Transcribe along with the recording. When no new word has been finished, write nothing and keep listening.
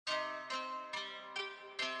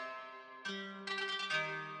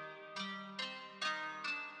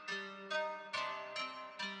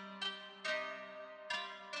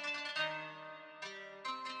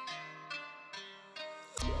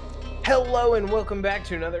Hello and welcome back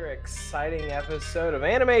to another exciting episode of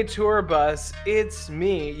Anime Tour Bus. It's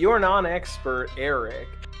me, your non-expert, Eric.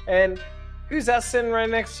 And who's that sitting right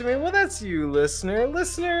next to me? Well, that's you, listener.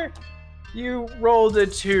 Listener, you rolled a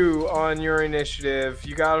 2 on your initiative.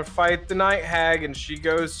 You gotta fight the Night Hag, and she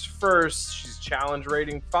goes first. She's challenge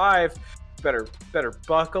rating 5. Better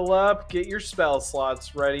buckle up, get your spell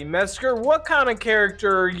slots ready. Mesker, what kind of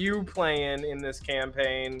character are you playing in this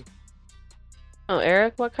campaign? Oh,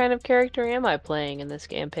 Eric, what kind of character am I playing in this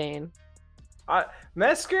campaign?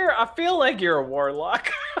 Mesker, I feel like you're a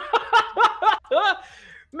warlock.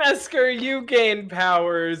 Mesker, you gain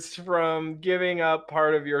powers from giving up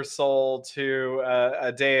part of your soul to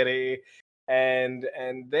a deity, and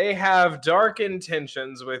they have dark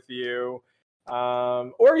intentions with you.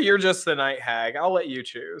 Or you're just the Night Hag. I'll let you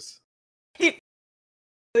choose. Thank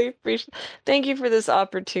you for this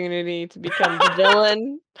opportunity to become the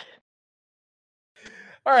villain.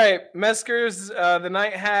 All right, Mesker's the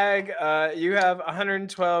Night Hag. You have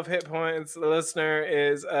 112 hit points. The listener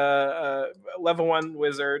is a level 1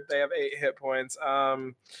 wizard. They have 8 hit points.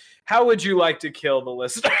 How would you like to kill the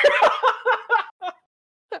listener?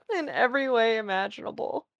 In every way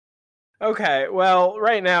imaginable. Okay, well,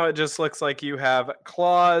 right now it just looks like you have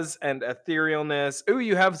claws and etherealness. Ooh,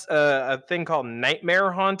 you have a thing called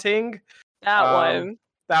nightmare haunting. That one.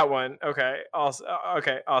 That one. Okay.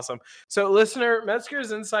 Awesome. So, listener,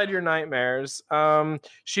 Metzger's inside your nightmares.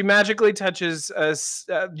 She magically touches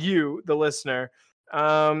you, the listener.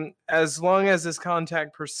 As long as this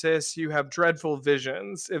contact persists, you have dreadful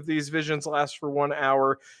visions. If these visions last for 1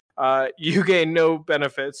 hour, you gain no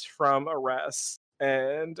benefits from arrest.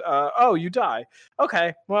 And you die.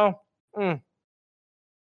 Okay. Well.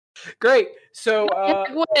 Great. So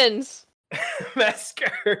wins.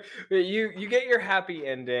 Metzger, you get your happy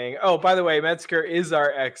ending. Oh, by the way, Metzger is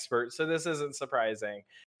our expert, so this isn't surprising.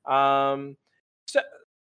 So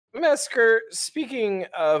Metzger, speaking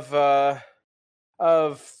of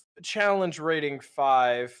challenge rating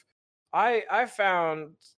 5, I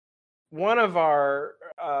found one of our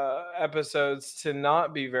episodes to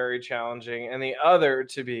not be very challenging, and the other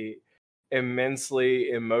to be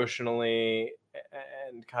immensely emotionally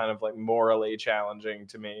and kind of like morally challenging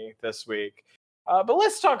to me this week. But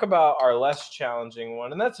let's talk about our less challenging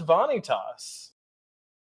one, and that's Vanitas.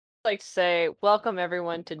 I'd like to say, welcome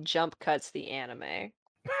everyone to Jump Cuts the anime.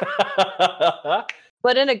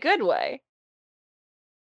 But in a good way.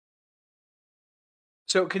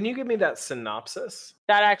 So can you give me that synopsis?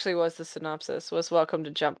 That actually was the synopsis, was welcome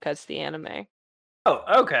to Jump Cuts the anime. Oh,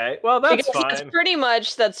 okay. Well, that's because fine.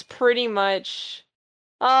 That's pretty much...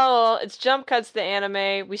 Oh, it's Jump Cuts the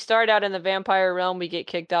anime. We start out in the vampire realm. We get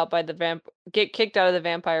kicked out by get kicked out of the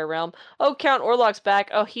vampire realm. Oh, Count Orlok's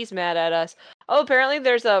back. Oh, he's mad at us. Oh, apparently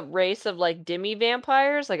there's a race of like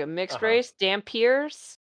demi-vampires, like a mixed race,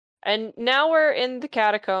 Dampiers. And now we're in the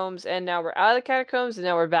catacombs, and now we're out of the catacombs, and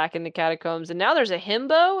now we're back in the catacombs, and now there's a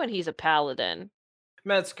himbo, and he's a paladin.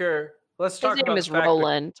 Metzger, let's talk about the fact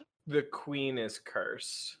Roland. The queen is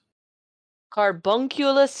cursed.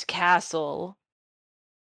 Carbunculus Castle.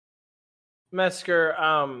 Metzger,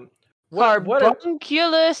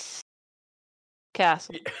 Carbunculus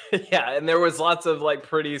Castle. Yeah, and there was lots of like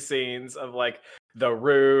pretty scenes of like the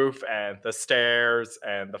roof and the stairs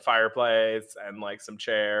and the fireplace and like some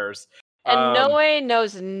chairs. And Noe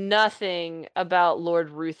knows nothing about Lord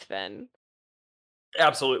Ruthven.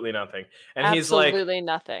 Absolutely nothing. And absolutely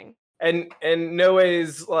nothing. And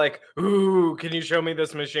Noe's like, ooh, can you show me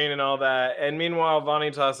this machine and all that? And meanwhile,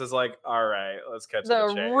 Vanitas is like, all right, let's catch the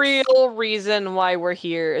chase. The real reason why we're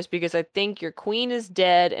here is because I think your queen is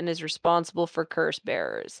dead and is responsible for curse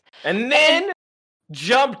bearers. And then,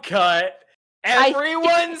 jump cut,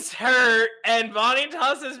 everyone's hurt, and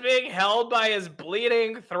Vanitas is being held by his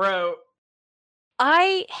bleeding throat.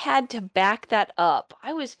 I had to back that up.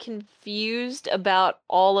 I was confused about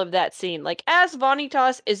all of that scene. Like, as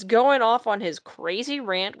Vanitas is going off on his crazy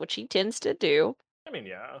rant, which he tends to do. I mean,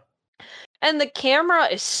 yeah. And the camera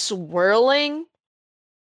is swirling.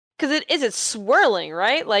 Because it's swirling,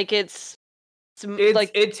 right? Like, it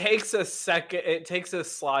takes a second. It takes a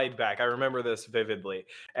slide back. I remember this vividly.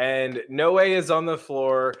 And Noe is on the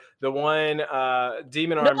floor. The one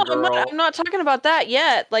demon arm girl. I'm not talking about that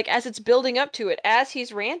yet. Like, as it's building up to it, as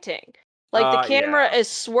he's ranting. Like, the camera is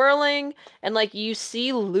swirling, and like you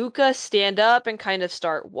see Luca stand up and kind of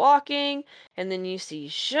start walking, and then you see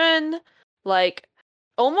Jun, like,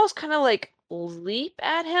 almost kind of like leap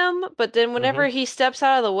at him, but then whenever he steps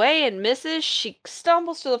out of the way and misses, she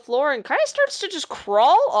stumbles to the floor and kind of starts to just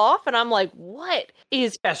crawl off, and I'm like, what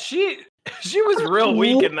is... Yeah, she was real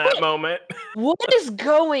weak in that moment. What is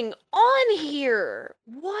going on here?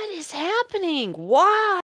 What is happening? happening?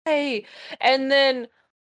 Why? And then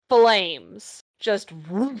flames. Just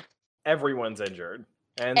woof. Everyone's injured.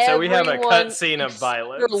 And so we have a Everyone cutscene of except for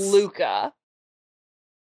violence. Luca.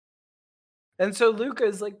 And so Luca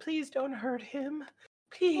is like, please don't hurt him.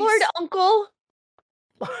 Please. Lord Uncle.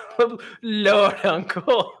 Lord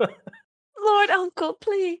Uncle. Lord Uncle,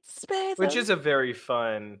 please spare them. Which is a very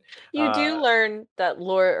fun. You do learn that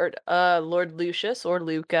Lord Lucius or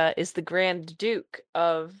Luca is the Grand Duke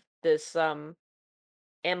of this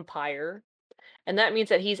empire, and that means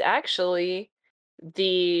that he's actually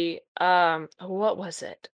the what was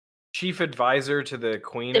it? Chief advisor to the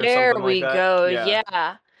queen or There something like we that. go. Yeah. Yeah.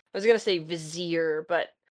 I was gonna say vizier, but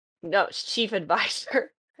no, it's chief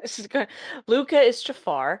advisor. This is good. Luca is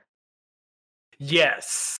Jafar.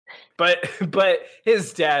 Yes. But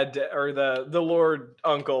his dad or the Lord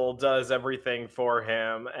Uncle does everything for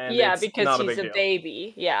him, and Yeah, it's because not a he's big a deal.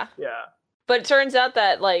 baby. Yeah. Yeah. But it turns out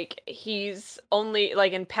that like he's only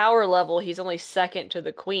like in power level, he's only second to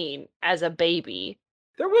the queen as a baby.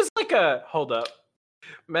 There was like a hold up.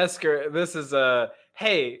 Mesker, this is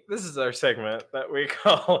our segment that we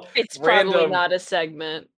call It's probably not a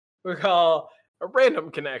segment. we call random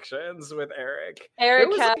connections with Eric. There Eric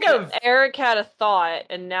was had like a Eric had a thought,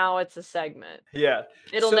 and now it's a segment. yeah.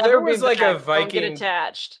 It'll So never there be was like a back. Don't get Viking.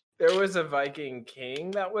 attached. There was a Viking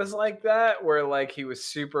king that was like that, where like he was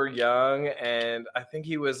super young, and I think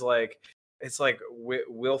he was like it's like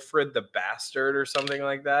Wilfred the Bastard or something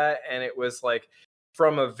like that, and it was like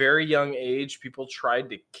from a very young age, people tried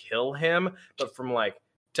to kill him, but from like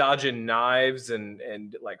dodging knives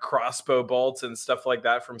and like crossbow bolts and stuff like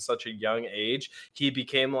that from such a young age, he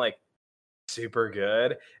became like super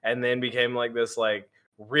good, and then became like this like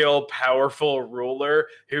real powerful ruler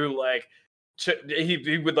who like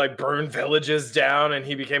he would like burn villages down, and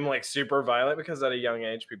he became like super violent because at a young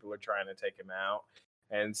age people were trying to take him out.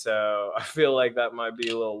 And so I feel like that might be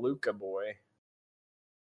a little Luca boy.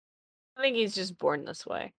 I think he's just born this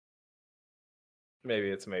way. Maybe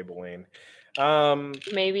it's Maybelline.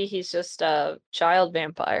 Maybe he's just a child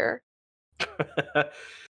vampire.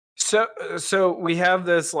 so we have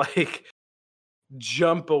this like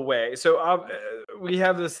jump away. So we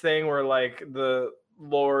have this thing where like the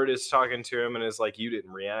Lord is talking to him and is like, you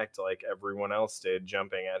didn't react like everyone else did,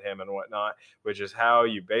 jumping at him and whatnot, which is how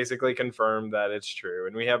you basically confirm that it's true.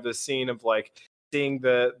 And we have this scene of like seeing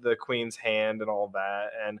the queen's hand and all that,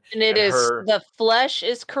 and it is her the flesh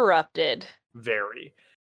is corrupted. very.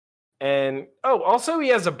 And also he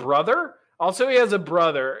has a brother. Also, he has a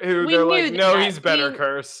brother who We they're knew like, no, that. he's better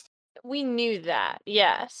cursed. We knew that,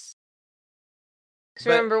 yes. Because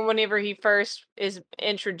But- remember, whenever he first is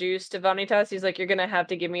introduced to Vanitas, he's like, "You're gonna have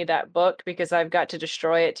to give me that book because I've got to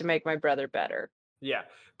destroy it to make my brother better." Yeah,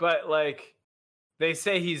 but like they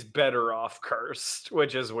say he's better off cursed,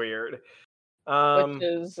 which is weird. Which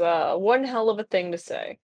is one hell of a thing to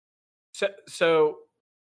say. So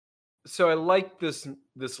I like this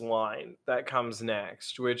line that comes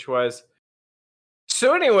next, which was,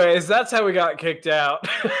 so anyways, that's how we got kicked out.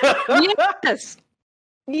 Yes.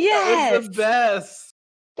 Yes. That was the best.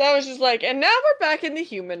 That was just like, and now we're back in the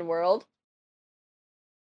human world.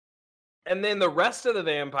 And then the rest of the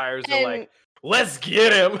vampires are like, let's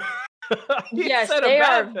get him. He said a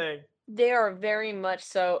bad thing. They are very much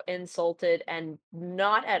so insulted and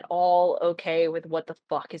not at all okay with what the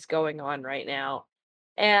fuck is going on right now.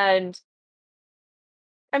 And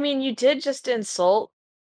I mean, you did just insult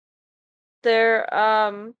their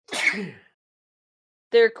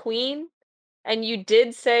their queen, and you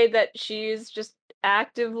did say that she's just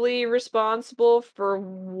actively responsible for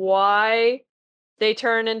why they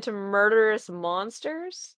turn into murderous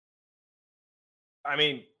monsters. I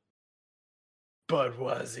mean, but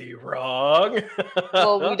was he wrong?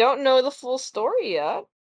 Well, we don't know the full story yet.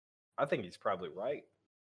 I think he's probably right.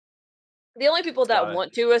 The only people that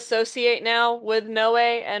want to associate now with Noe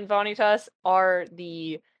and Vanitas are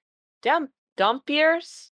the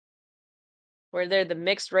Dumpiers, where they're the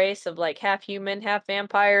mixed race of like half human, half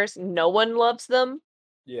vampires. No one loves them.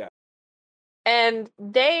 Yeah. And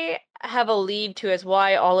they have a lead to as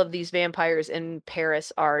why all of these vampires in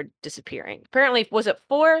Paris are disappearing. Apparently, was it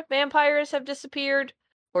 4 vampires have disappeared?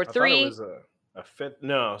 Or 3? I thought it was a fifth.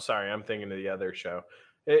 No, sorry, I'm thinking of the other show.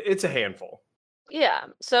 It's a handful. Yeah,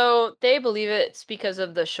 so they believe it's because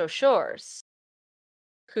of the Chaucheurs,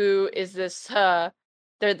 who is this, they're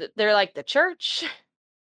like the church.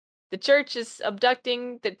 The church is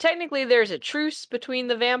abducting, technically there's a truce between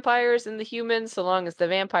the vampires and the humans, so long as the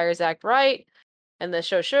vampires act right, and the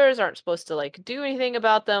Chaucheurs aren't supposed to, like, do anything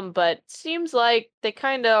about them, but seems like they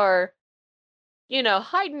kinda are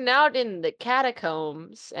hiding out in the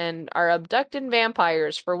catacombs and are abducting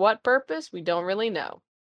vampires. For what purpose? We don't really know.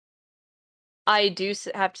 I do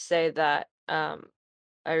have to say that I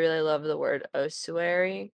really love the word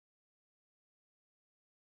ossuary,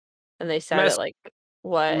 and they said it Mes- like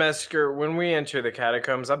what? Mesker, when we enter the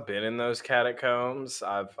catacombs, I've been in those catacombs.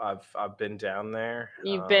 I've been down there.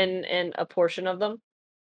 You've been in a portion of them?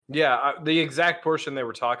 Yeah, the exact portion they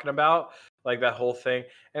were talking about, like that whole thing.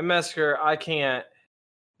 And Mesker, I can't.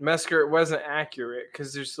 Mesker, it wasn't accurate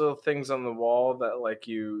because there's little things on the wall that like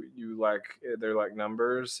you like they're like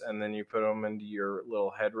numbers, and then you put them into your little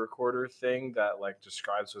head recorder thing that like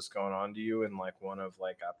describes what's going on to you in like one of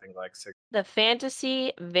like I think like six. The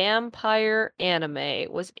fantasy vampire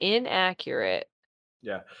anime was inaccurate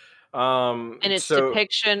Yeah. in its So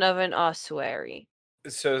depiction of an ossuary.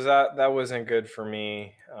 that wasn't good for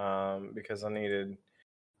me because I needed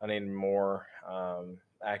more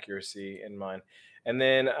accuracy in mine. And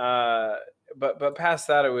then but past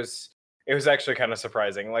that it was actually kind of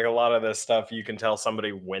surprising. Like a lot of this stuff you can tell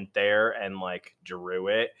somebody went there and like drew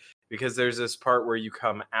it because there's this part where you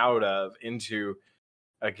come out of into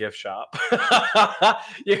a gift shop.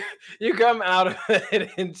 you you come out of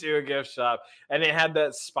it into a gift shop and it had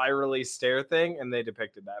that spirally stair thing and they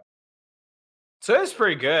depicted that. So it was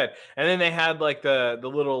pretty good. And then they had like the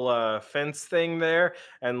little fence thing there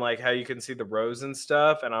and like how you can see the rows and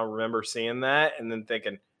stuff. And I remember seeing that and then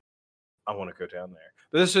thinking, I want to go down there.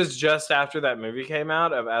 But this was just after that movie came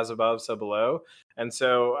out of As Above, So Below. And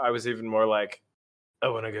so I was even more like, I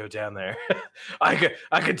want to go down there. I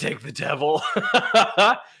could take the devil.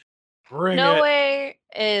 Bring it. Noe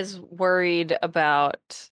is worried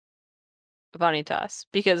about Vanitas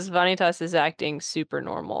because Vanitas is acting super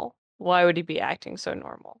normal. Why would he be acting so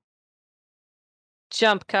normal?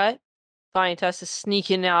 Jump cut. Vanitas is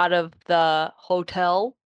sneaking out of the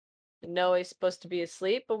hotel. Noe's supposed to be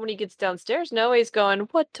asleep, but when he gets downstairs, Noe's going,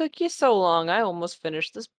 "What took you so long? I almost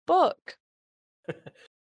finished this book."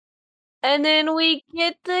 And then we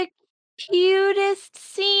get the cutest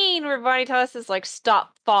scene where Vanitas is like,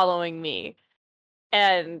 "Stop following me."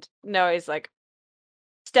 And Noe's like,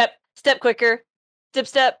 step quicker.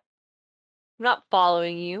 Step. I'm not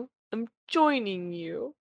following you. I'm joining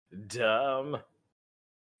you. Dumb.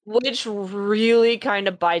 Which really kind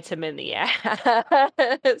of bites him in the ass,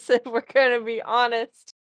 if we're gonna be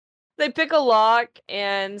honest. They pick a lock,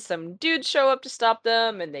 and some dudes show up to stop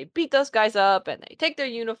them, and they beat those guys up, and they take their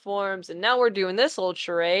uniforms, and now we're doing this old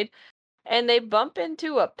charade, and they bump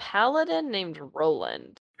into a paladin named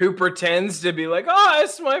Roland. Who pretends to be like, oh,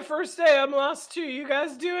 it's my first day. I'm lost too. You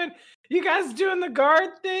guys doing the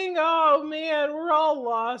guard thing? Oh man, we're all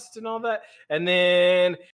lost and all that. And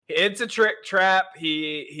then it's a trick trap.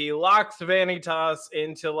 He locks Vanitas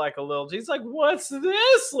into like a little. He's like, what's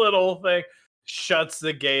this little thing? Shuts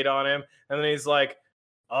the gate on him, and then he's like,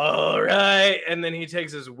 all right. And then he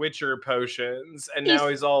takes his Witcher potions, and now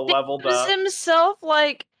he's all leveled up. Himself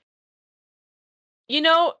like.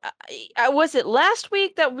 Was it last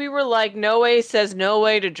week that we were like, Noe says no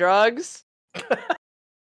way to drugs?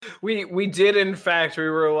 We did, in fact, we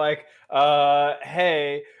were like,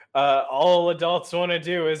 hey, all adults want to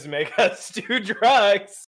do is make us do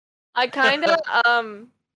drugs. I kind of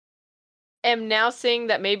am now seeing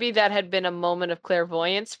that maybe that had been a moment of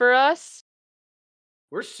clairvoyance for us.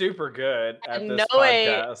 We're super good at And this Noe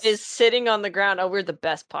podcast. is sitting on the ground. Oh, we're the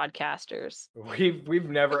best podcasters. We've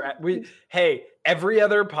never hey, every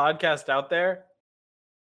other podcast out there,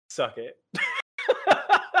 suck it.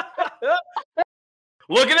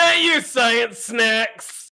 Looking at you, science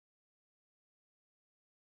snacks.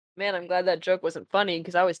 Man, I'm glad that joke wasn't funny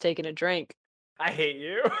because I was taking a drink. I hate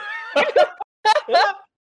you.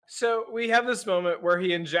 So we have this moment where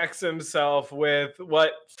he injects himself with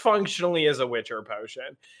what functionally is a Witcher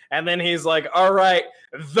potion. And then he's like, all right,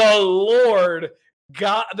 the Lord,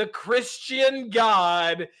 God, the Christian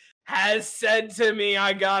God has said to me,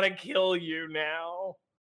 I gotta kill you now.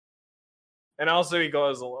 And also he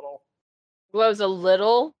glows a little. Glows a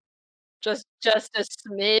little? Just a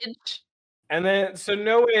smidge? And then, so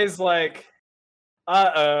Noe is like,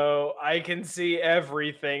 uh-oh, I can see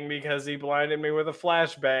everything because he blinded me with a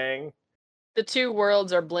flashbang. The two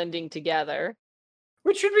worlds are blending together.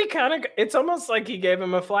 Which would be kind of, it's almost like he gave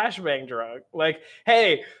him a flashbang drug. Like,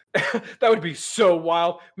 hey, that would be so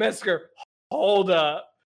wild. Mesker, hold up.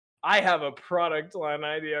 I have a product line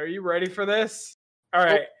idea. Are you ready for this? All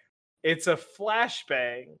right. It's a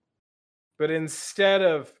flashbang, but instead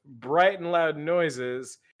of bright and loud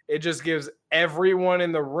noises, it just gives everyone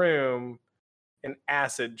in the room an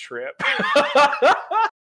acid trip.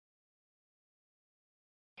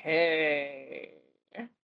 Hey.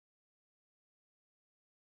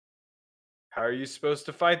 How are you supposed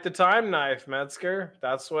to fight the time knife, Metzger?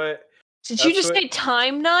 That's what. Did you just say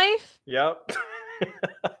time knife? Yep.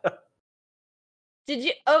 Did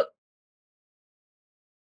you? Oh.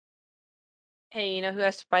 Hey, you know who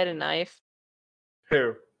has to fight a knife?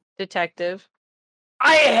 Who? Detective.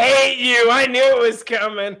 I hate you. I knew it was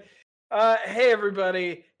coming. Hey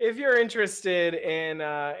everybody! If you're interested in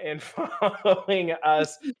following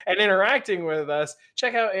us and interacting with us,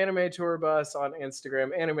 check out Anime Tour Bus on Instagram,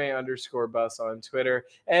 anime_bus on Twitter,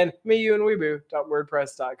 and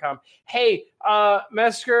meyouandweeboo.wordpress.com. Hey,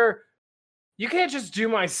 Mesker, you can't just do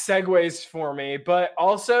my segues for me, but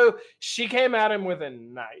also she came at him with a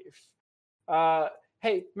knife.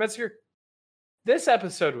 Hey, Metzger, this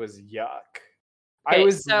episode was yuck. I Okay,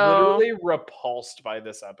 was so literally repulsed by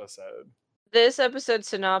this episode. this episode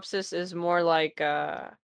synopsis is more like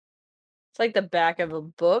it's like the back of a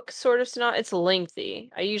book sort of synopsis. It's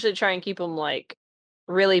lengthy. I usually try and keep them like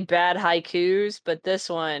really bad haikus, but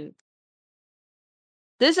this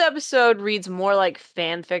episode reads more like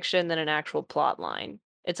fan fiction than an actual plot line.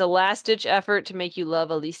 It's a last-ditch effort to make you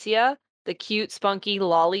love Alicia, the cute, spunky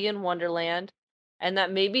lolly in Wonderland. And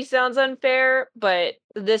that maybe sounds unfair, but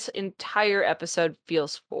this entire episode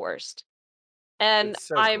feels forced. And It's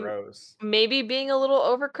so I'm gross. maybe being a little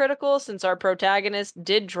overcritical since our protagonist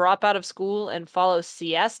did drop out of school and follow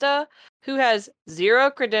Siesta, who has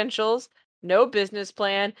 0 credentials, no business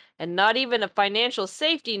plan, and not even a financial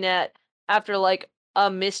safety net after like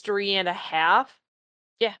a mystery and a half.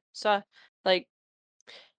 Yeah, so like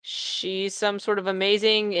she's some sort of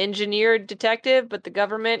amazing engineer detective, but the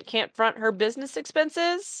government can't front her business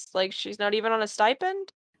expenses. Like she's not even on a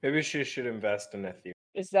stipend. Maybe she should invest in Ethereum.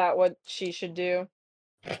 Is that what she should do?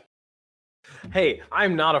 Hey,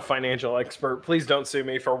 I'm not a financial expert. Please don't sue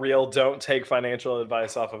me for real. Don't take financial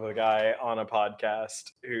advice off of a guy on a podcast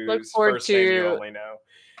Look whose forward first name you only know.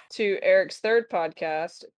 to Eric's third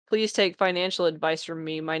podcast. Please take financial advice from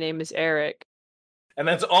me. My name is Eric. And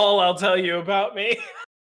that's all I'll tell you about me.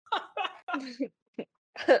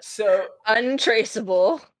 So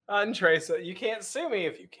Untraceable. untraceable. You can't sue me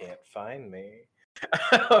if you can't find me.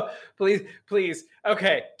 please.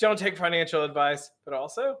 Okay, don't take financial advice, but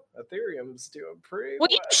also Ethereum's doing pretty Will well.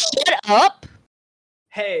 you shut up?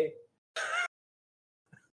 Hey.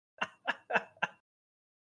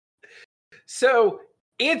 So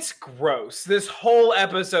it's gross. This whole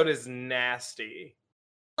episode is nasty.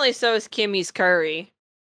 Only so is Kimmy's curry.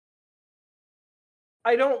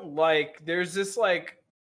 I don't like, there's this like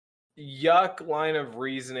yuck line of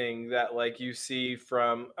reasoning that like you see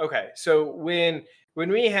from, okay, so when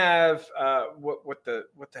we have what the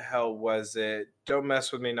hell was it? Don't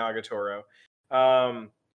mess with me, Nagatoro.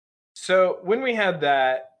 So when we had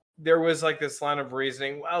that, there was like this line of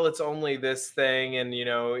reasoning, well, it's only this thing, and you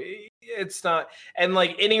know, it's not, and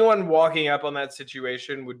like anyone walking up on that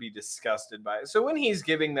situation would be disgusted by it. So when he's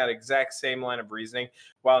giving that exact same line of reasoning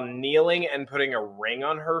while kneeling and putting a ring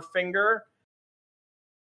on her finger,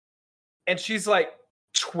 and she's like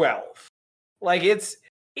 12, like it's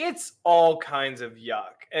all kinds of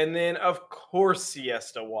yuck. And then of course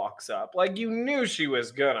Siesta walks up, like you knew she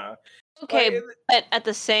was gonna. Okay, Like, but at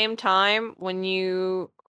the same time, when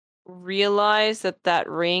you realize that that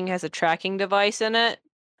ring has a tracking device in it,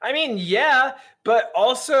 I mean, yeah, but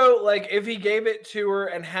also like if he gave it to her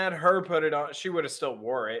and had her put it on, she would have still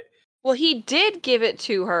wore it. well, he did give it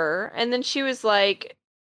to her, and then she was like,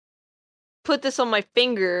 "Put this on my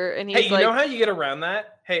finger," and Hey, he's you like, know how you get around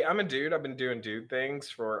that? Hey, I'm a dude. I've been doing dude things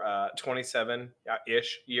for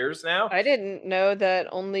 27-ish years now. I didn't know that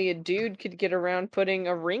only a dude could get around putting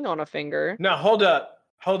a ring on a finger. No, hold up.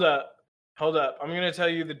 I'm gonna tell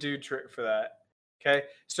you the dude trick for that. Okay.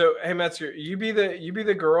 So hey Metzger, you be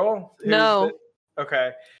the girl who's No.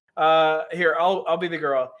 okay. Here, I'll be the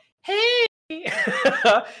girl. Hey,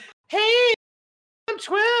 hey, I'm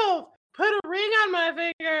 12. Put a ring on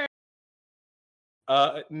my finger.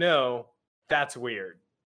 No, that's weird.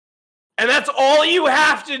 And that's all you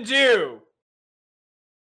have to do.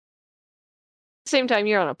 Same time,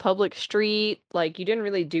 you're on a public street, like you didn't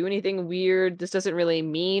really do anything weird. This doesn't really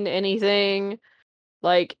mean anything.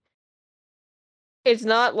 Like, it's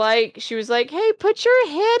not like she was like, "Hey, put your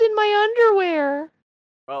head in my underwear."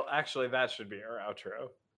 Well, actually, that should be our outro.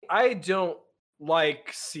 I don't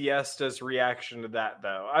like Siesta's reaction to that,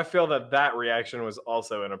 though. I feel that reaction was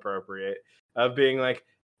also inappropriate, of being like,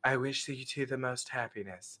 I wish you two the most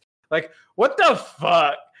happiness. Like, what the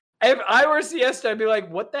fuck? If I were Siesta, I'd be like,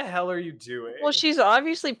 what the hell are you doing? Well, she's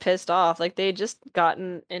obviously pissed off. Like, they had just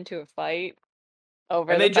gotten into a fight.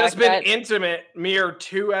 Over And the they just fact been that intimate mere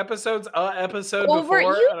 2 episodes, episode over before.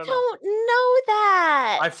 you I don't know. don't know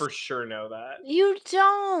that. I for sure know that. You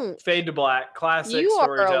don't. Fade to black, classic You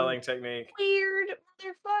are a storytelling technique. weird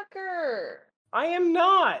motherfucker. I am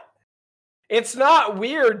not. It's not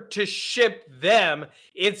weird to ship them.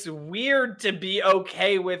 It's weird to be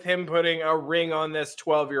okay with him putting a ring on this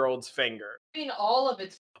 12-year-old's finger. I mean, all of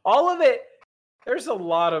it's All of it, there's a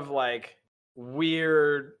lot of like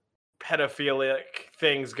weird pedophilic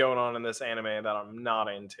things going on in this anime that I'm not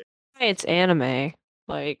into. it's anime.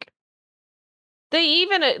 Like they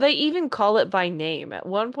even call it by name. At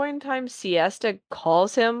one point in time, Siesta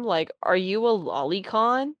calls him like, "Are you a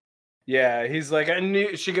lolicon?" Yeah, he's like,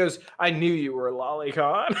 she goes, I knew you were a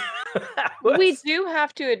lolicon. We do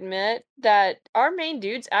have to admit that our main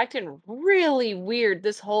dude's acting really weird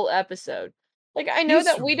this whole episode. Like, I know He's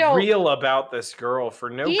that we don't. real about this girl for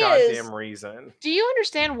no He goddamn is. reason. Do you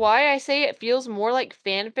understand why I say it feels more like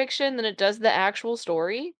fan fiction than it does the actual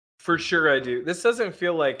story? For sure I do. This doesn't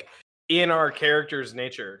feel like in our character's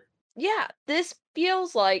nature. Yeah, this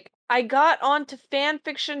feels like I got onto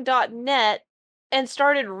fanfiction.net and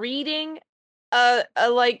started reading a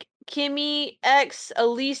like Kimmy X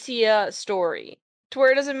Alicia story. To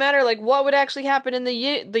where it doesn't matter like what would actually happen in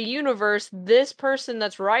the universe. This person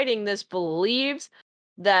that's writing this believes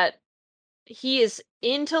that he is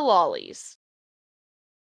into lollies.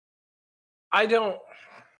 I don't.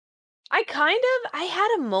 I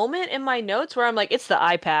had a moment in my notes where I'm like, it's the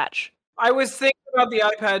eye patch. I was thinking about the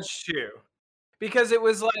eye patch too, because it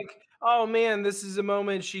was like, oh man, this is a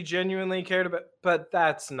moment she genuinely cared about, but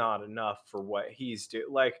that's not enough for what he's doing.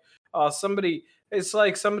 Like, it's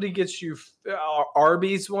like somebody gets you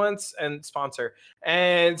Arby's once and sponsor,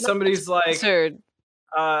 and somebody's like, Sponsored.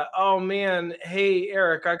 oh man, hey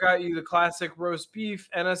Eric, I got you the classic roast beef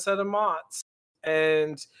and a set of Mott's,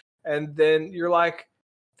 and then you're like,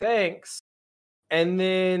 thanks, and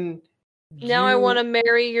then Now I want to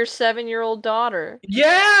marry your 7-year-old daughter.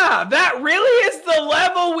 Yeah, that really is the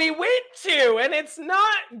level we went to, and it's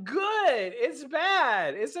not good. It's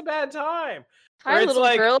bad. It's a bad time. Hi,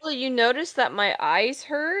 little girl. You notice that my eyes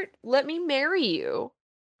hurt? Let me marry you.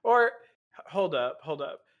 Or hold up.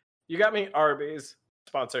 You got me Arby's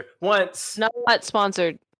sponsor once. Not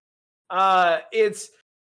sponsored. It's,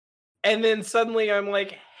 and then suddenly I'm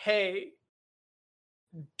like, hey,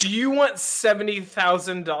 do you want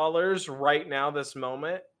 $70,000 right now, this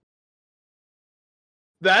moment?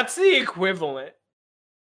 That's the equivalent.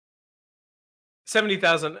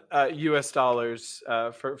 70,000 US dollars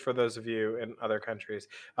for those of you in other countries.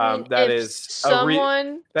 That is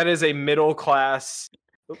a middle class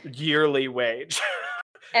yearly wage.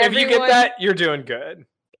 If you get that, you're doing good.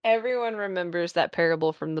 Everyone remembers that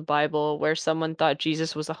parable from the Bible where someone thought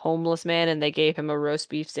Jesus was a homeless man and they gave him a roast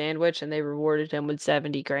beef sandwich and they rewarded him with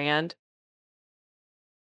 70 grand.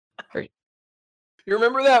 You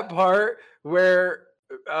remember that part where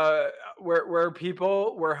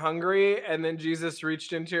people were hungry and then Jesus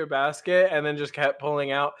reached into a basket and then just kept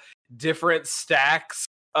pulling out different stacks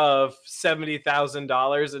of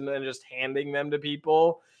 $70,000 and then just handing them to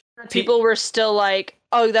people? People were still like,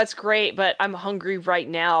 "Oh, that's great, but I'm hungry right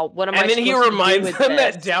now. What am I supposed to do?" And then he reminds them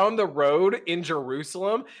that down the road in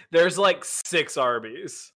Jerusalem, there's like 6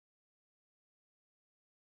 Arby's.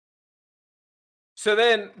 So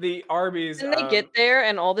then the Arby's. And they get there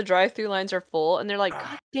and all the drive-through lines are full, and they're like,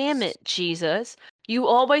 "God damn it, Jesus! You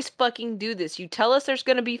always fucking do this. You tell us there's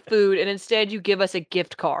gonna be food, and instead you give us a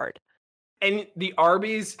gift card." And the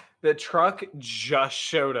Arby's, the truck just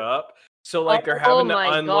showed up. So like they're having to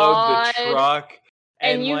unload the truck,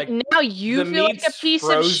 and like now you feel like a piece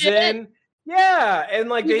of shit. Yeah, and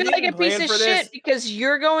like you they feel didn't like a piece plan of for shit this because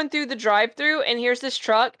you're going through the drive-through and here's this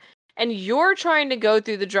truck and you're trying to go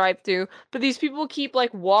through the drive-through, but these people keep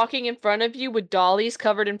like walking in front of you with dollies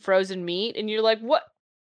covered in frozen meat, and you're like, "What?"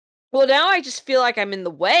 Well, now I just feel like I'm in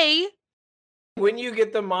the way. When you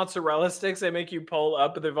get the mozzarella sticks, they make you pull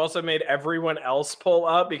up, but they've also made everyone else pull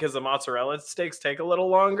up because the mozzarella sticks take a little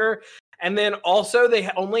longer. And then also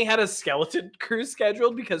they only had a skeleton crew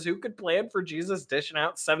scheduled because who could plan for Jesus dishing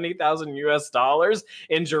out 70,000 US dollars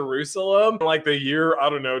in Jerusalem like the year,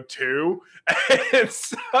 I don't know, 2. And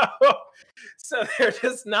so they're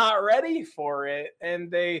just not ready for it,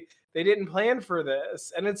 and they didn't plan for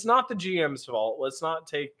this, and it's not the GM's fault. Let's not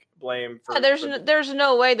take blame for. There's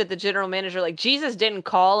no way that the general manager, like Jesus, didn't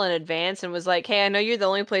call in advance and was like, "Hey, I know you're the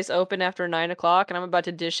only place open after 9 o'clock, and I'm about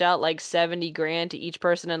to dish out like 70 grand to each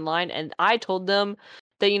person in line." And I told them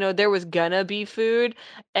that there was gonna be food,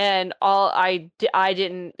 and I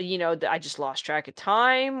didn't I just lost track of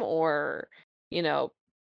time, or.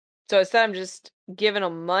 So instead, I'm just giving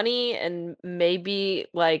them money and maybe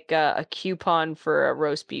like a coupon for a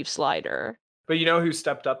roast beef slider. But you know who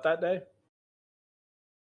stepped up that day?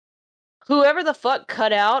 Whoever the fuck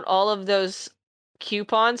cut out all of those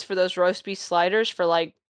coupons for those roast beef sliders for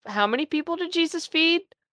like how many people did Jesus feed?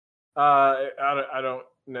 I don't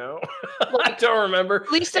know. I Like don't remember.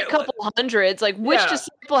 at least a couple hundreds. Like which Yeah.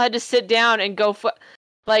 disciple had to sit down and go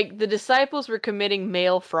like the disciples were committing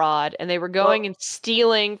mail fraud and they were going Well, and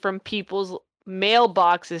stealing from people's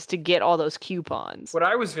mailboxes to get all those coupons. what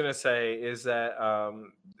I was gonna say is that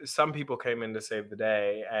some people came in to save the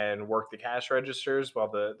day and worked the cash registers, while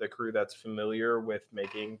the crew that's familiar with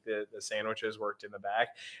making the sandwiches worked in the back.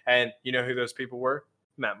 And you know who those people were?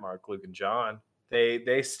 Matt, Mark, Luke, and John.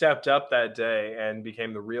 They stepped up that day and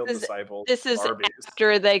became the real This disciples this of is Arby's.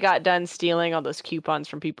 after they got done stealing all those coupons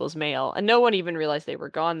from people's mail, and no one even realized they were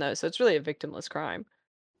gone though, so it's really a victimless crime.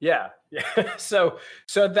 Yeah, yeah. So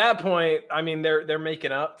at that point, I mean, they're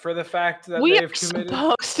making up for the fact that We are they've committed.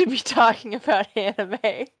 supposed to be talking about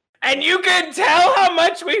anime. And you can tell how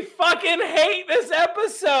much we fucking hate this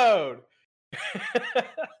episode.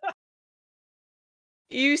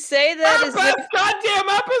 You say that Our as best if goddamn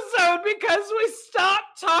episode because we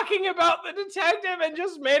stopped talking about the detective and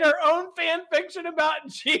just made our own fan fiction about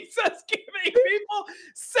Jesus giving people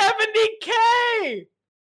 70K.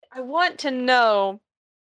 I want to know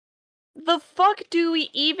the fuck do we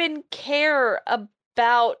even care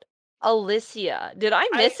about Alicia? Did I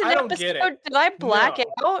miss an I don't episode? get it. Did I black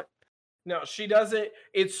No. out? No, she doesn't.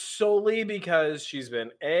 It's solely because she's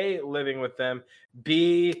been A, living with them,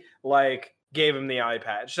 B, like gave him the eye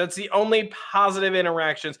patch. That's the only positive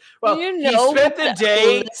interactions. Well, You he know spent what the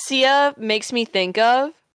day. Alicia makes me think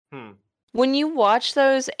of? Hmm. When you watch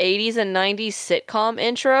those 80s and 90s sitcom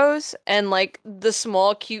intros and like the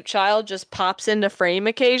small cute child just pops into frame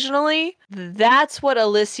occasionally, that's what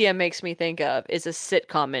Alicia makes me think of is a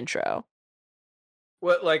sitcom intro.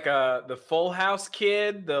 What, like the Full House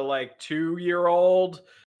kid, the like 2-year-old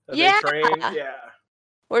that they Yeah, train? Yeah.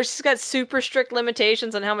 where she's got super strict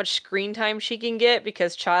limitations on how much screen time she can get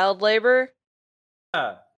because child labor.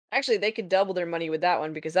 Yeah. Actually, they could double their money with that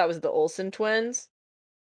one because that was the Olsen twins.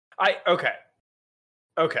 Okay.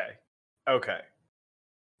 Okay.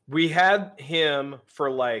 We had him for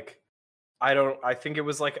like I think it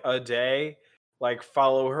was like a day, like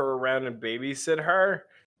follow her around and babysit her,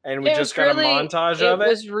 and we just got a montage It of it.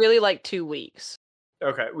 was really like 2 weeks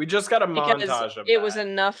Okay, we just got a because montage of it was that.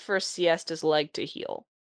 enough for Siesta's leg to heal.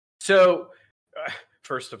 So,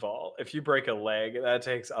 first of all, if you break a leg, that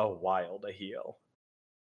takes a while to heal.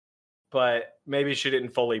 But maybe she didn't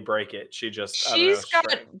fully break it. She just, I don't know,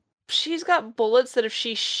 strained. She's got bullets that if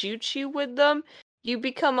she shoots you with them, you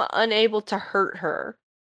become unable to hurt her.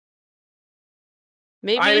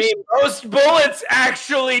 Maybe I mean, most bullets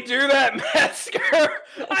actually do that, Metzger.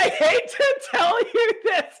 I hate to tell you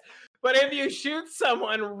this, but if you shoot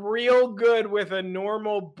someone real good with a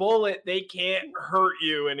normal bullet, they can't hurt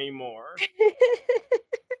you anymore.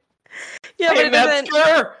 Yeah, Hey, but it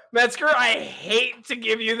doesn't. Metzger, I hate to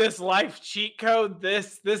give you this life cheat code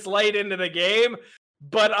this late into the game,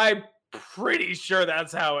 but I'm pretty sure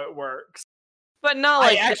that's how it works. But not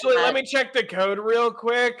like Let me check the code real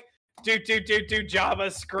quick. Do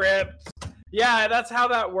JavaScript. Yeah, that's how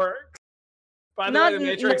that works. By the way, the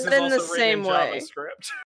Matrix is not in the also written in same way. JavaScript.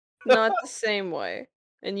 Not the same way.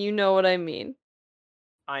 And you know what I mean.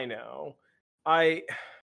 I know.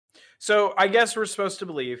 So I guess we're supposed to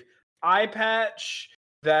believe eye patch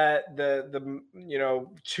that the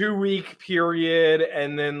 2-week period,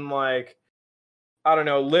 and then like I don't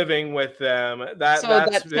know, living with them. That's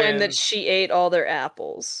that been time that she ate all their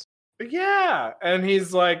apples. Yeah, and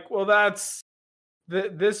he's like, well,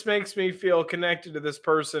 this makes me feel connected to this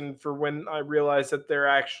person for when I realize that they're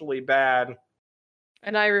actually bad.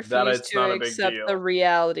 And I refuse it's to not a big accept deal. the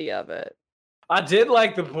reality of it. I did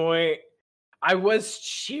like the point. I was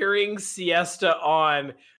cheering Siesta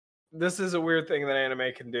on. This is a weird thing that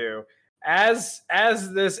anime can do. As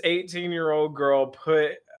this 18-year-old girl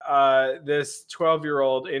put this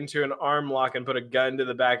 12-year-old into an arm lock and put a gun to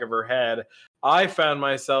the back of her head, I found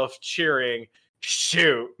myself cheering,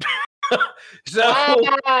 shoot.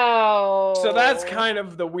 Wow. So that's kind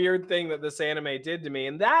of the weird thing that this anime did to me.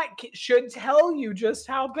 And that should tell you just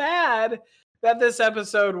how bad that this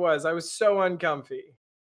episode was. I was so uncomfy.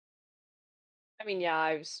 I mean,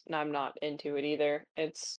 yeah, I'm not into it either.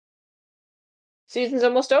 Season's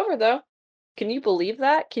almost over though. Can you believe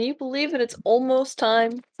that? Can you believe that it's almost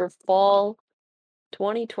time for fall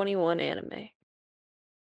 2021 anime?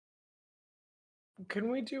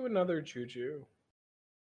 Can we do another Juju?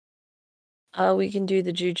 We can do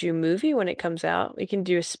the Juju movie when it comes out. We can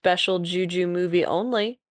do a special Juju movie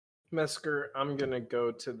only. Mesker, I'm gonna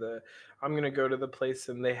go to the place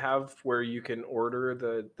and they have where you can order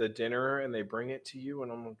the dinner and they bring it to you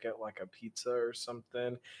and I'm gonna get like a pizza or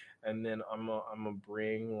something and then I'm gonna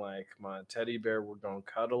bring like my teddy bear. We're gonna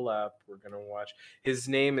cuddle up. We're gonna watch. His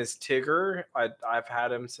name is Tigger. I've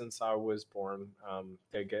had him since I was born.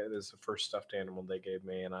 This is the first stuffed animal they gave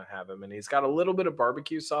me and I have him and he's got a little bit of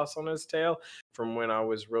barbecue sauce on his tail from when I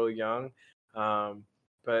was real young.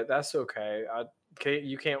 But that's okay.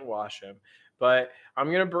 You can't wash him. But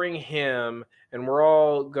I'm gonna bring him, and we're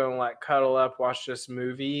all gonna like cuddle up, watch this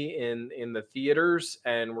movie in the theaters,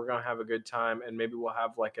 and we're gonna have a good time. And maybe we'll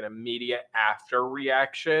have like an immediate after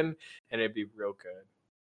reaction, and it'd be real good.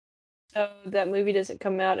 So that movie doesn't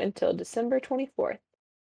come out until December 24th.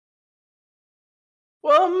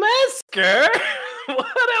 Well, Mesker, what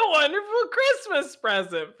a wonderful Christmas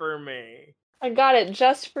present for me. I got it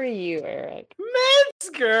just for you, Eric.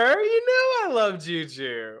 Metzger, you know I love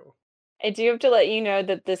Juju. I do have to let you know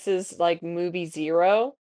that this is like movie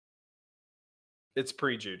 0. It's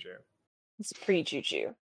pre-Juju. It's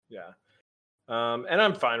pre-Juju. Yeah. And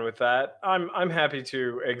I'm fine with that. I'm happy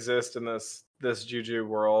to exist in this Juju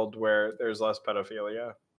world where there's less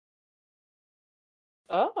pedophilia.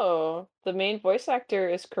 Oh, the main voice actor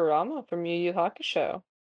is Kurama from Yu Yu Hakusho.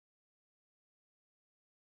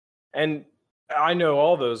 And I know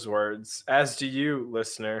all those words, as do you,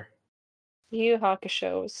 listener. Yu Yu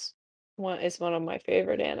Hakusho is one of my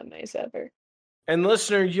favorite animes ever. And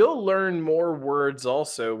listener, you'll learn more words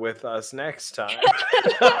also with us next time.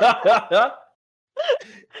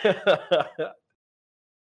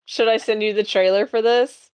 Should I send you the trailer for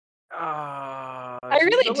this? I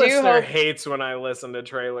really the do listener hope- hates when I listen to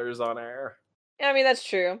trailers on air. I mean, that's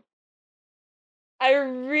true. I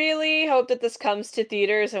really hope that this comes to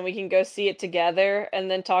theaters and we can go see it together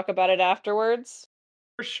and then talk about it afterwards.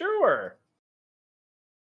 For sure.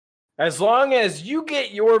 As long as you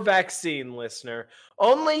get your vaccine, listener,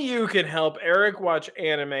 only you can help Eric watch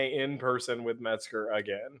anime in person with Metzger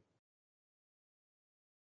again.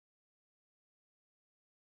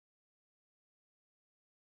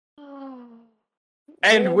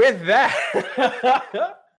 And with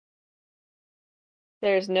that,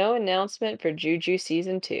 there's no announcement for Juju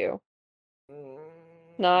season 2.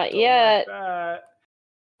 Not don't yet. like that.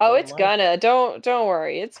 Oh, Don't it's like gonna. Don't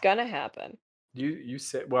worry. It's gonna happen. You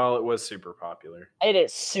said, well, it was super popular. It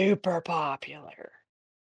is super popular.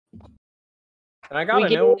 And I gotta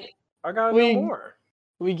know more.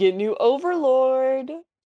 We get new Overlord.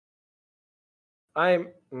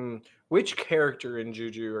 Which character in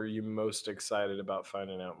Juju are you most excited about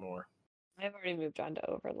finding out more? I've already moved on to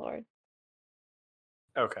Overlord.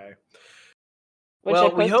 Okay. Which Well,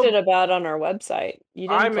 I posted about on our website. You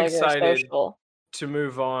didn't I'm plug our excited social. to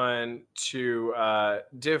move on to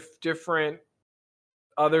different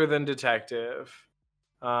other than detective.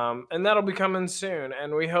 And that'll be coming soon.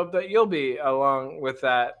 And we hope that you'll be along with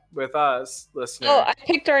that with us, listener. Oh, I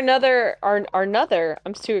picked our another.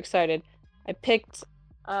 I'm too excited. I picked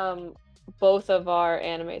both of our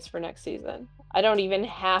animes for next season. I don't even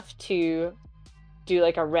have to do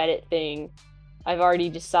like a Reddit thing. I've already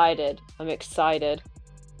decided. I'm excited.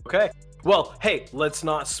 Okay. Well, hey, let's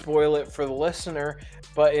not spoil it for the listener,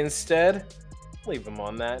 but instead, leave them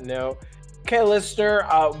on that note. Okay, listener,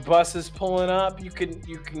 bus is pulling up. You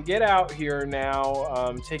can get out here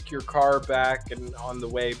now. Take your car back, and on the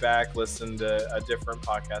way back, listen to a different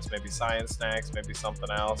podcast. Maybe Science Snacks, maybe something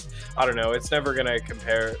else. I don't know. It's never gonna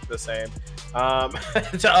compare the same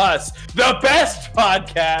to us, the best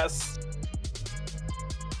podcast.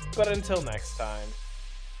 But until next time,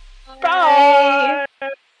 bye.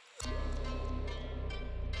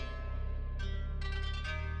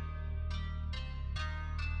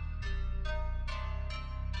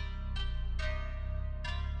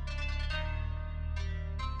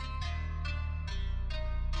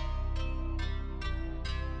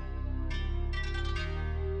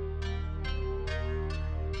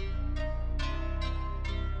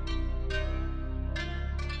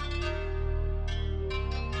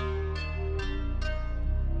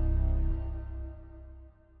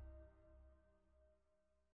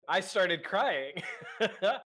 I started crying.